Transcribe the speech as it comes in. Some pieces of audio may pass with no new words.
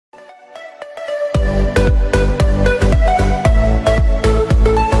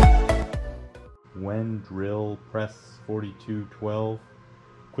WEN drill press 4212.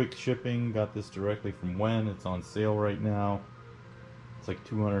 Quick shipping, got this directly from WEN. It's on sale right now. It's like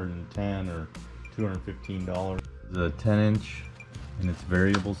 $210 or $215. It's a 10-inch and it's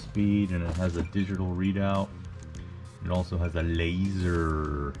variable speed, and it has a digital readout. It also has a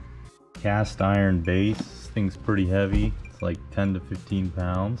laser. Cast iron base. This thing's pretty heavy. It's like 10 to 15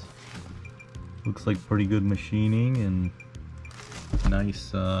 pounds. Looks like pretty good machining and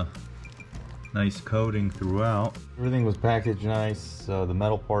nice nice coating throughout. Everything was packaged nice. The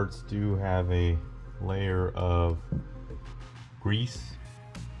metal parts do have a layer of grease.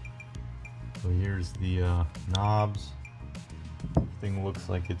 So here's the knobs. Everything looks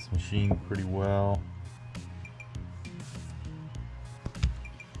like it's machined pretty well.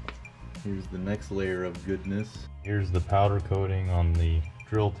 Here's the next layer of goodness. Here's the powder coating on the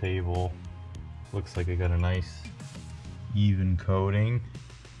drill table. Looks like it got a nice even coating.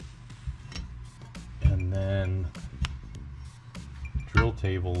 And then drill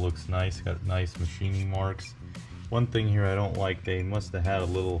table looks nice, got nice machining marks. One thing here I don't like, they must have had a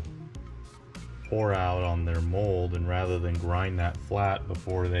little pour out on their mold, and rather than grind that flat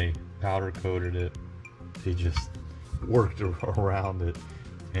before they powder coated it, they just worked around it.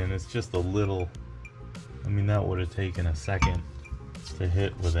 And it's just a little, I mean, that would have taken a second to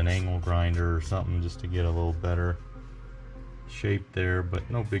hit with an angle grinder or something just to get a little better shape there, but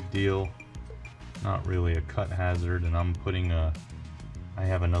no big deal. Not really a cut hazard. And I'm putting I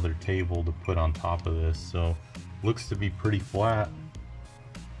have another table to put on top of this, so looks to be pretty flat.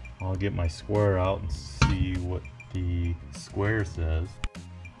 I'll get my square out and see what the square says.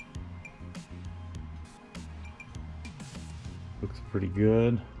 Looks pretty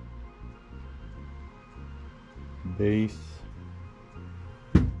good. Base.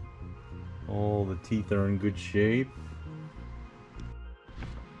 All the teeth are in good shape.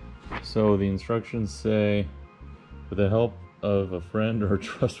 So the instructions say, with the help of a friend or a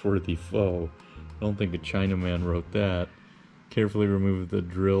trustworthy foe. I don't think a Chinaman wrote that. Carefully remove the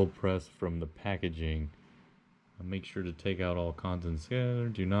drill press from the packaging. Make sure to take out all contents together.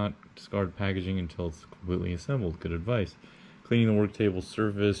 Do not discard packaging until it's completely assembled. Good advice. Cleaning the work table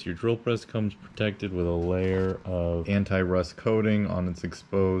surface. Your drill press comes protected with a layer of anti-rust coating on its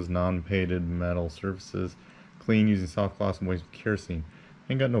exposed, non-painted metal surfaces. Clean using soft cloths and moist with kerosene.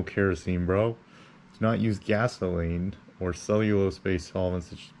 Ain't got no kerosene, bro. Do not use gasoline or cellulose-based solvents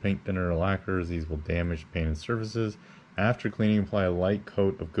such as paint thinner or lacquers. These will damage painted surfaces. After cleaning, apply a light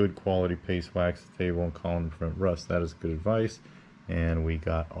coat of good quality paste wax to the table and column to prevent rust. That is good advice. And we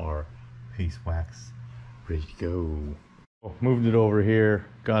got our paste wax ready to go. Moved it over here,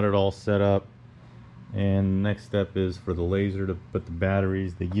 got it all set up, and next step is for the laser to put the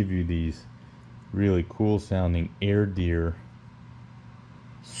batteries. They give you these really cool sounding Air Deer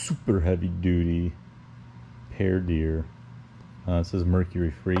super heavy duty Pear Deer. It says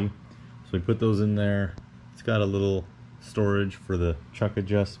mercury free, so we put those in there. It's got a little storage for the chuck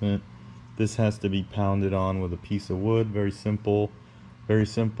adjustment. This has to be pounded on with a piece of wood. Very simple,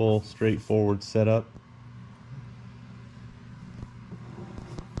 straightforward setup.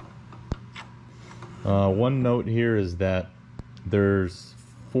 One note here is that there's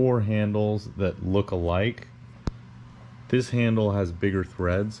 4 handles that look alike. This handle has bigger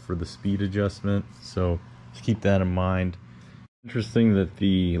threads for the speed adjustment, so just keep that in mind. Interesting that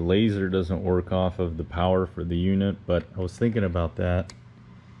the laser doesn't work off of the power for the unit, but I was thinking about that,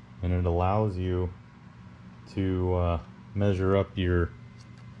 and it allows you to measure up your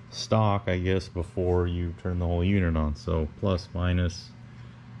stock, I guess, before you turn the whole unit on. So plus, minus,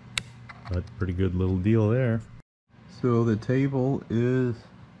 but pretty good little deal there. So the table is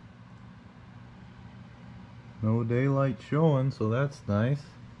no daylight showing, so that's nice.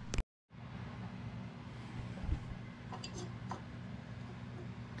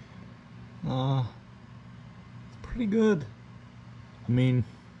 It's pretty good. I mean,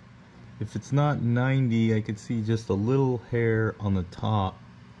 if it's not 90, I could see just a little hair on the top.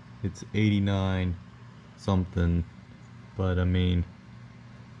 It's 89 something, but I mean,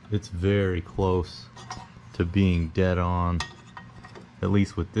 it's very close to being dead on, at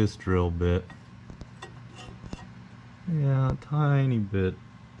least with this drill bit. Yeah, a tiny bit.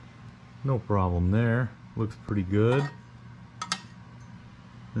 No problem there. Looks pretty good.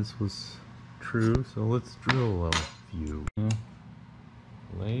 This was true, so let's drill a few.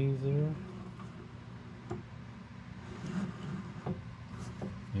 Laser. I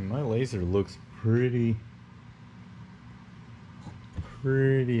mean, my laser looks pretty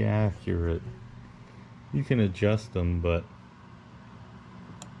accurate. You can adjust them, but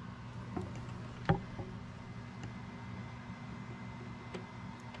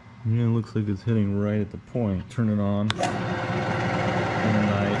Yeah, it looks like it's hitting right at the point. Turn it on. And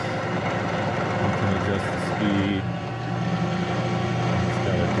nice. You can adjust the speed. It's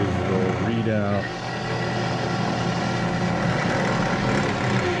got a digital readout.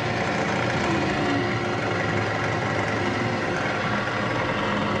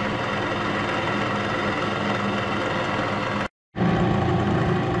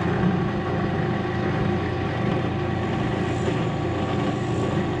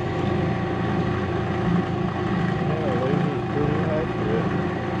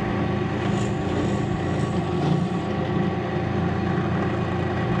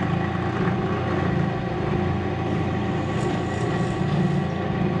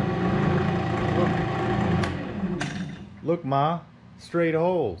 Look, Ma, straight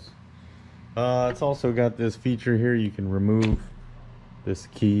holes. It's also got this feature here. You can remove this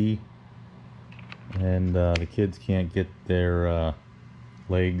key, and the kids can't get their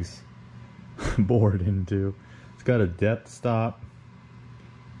legs bored into. It's got a depth stop,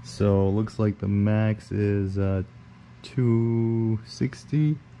 so it looks like the max is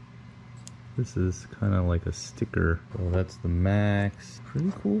 260. This is kind of like a sticker. So that's the max.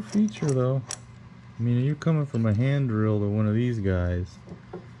 Pretty cool feature though. I mean, you're coming from a hand drill to one of these guys,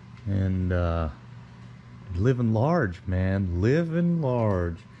 and living large, man, living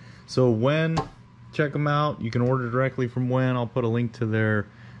large. So WEN, check them out. You can order directly from WEN. I'll put a link to their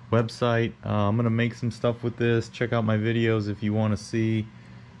website. I'm gonna make some stuff with this. Check out my videos if you want to see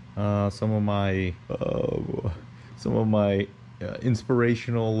some of my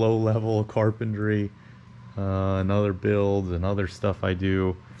inspirational low-level carpentry and other builds and other stuff I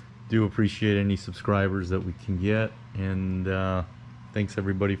do. Do appreciate any subscribers that we can get, and thanks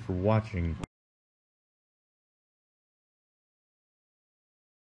everybody for watching.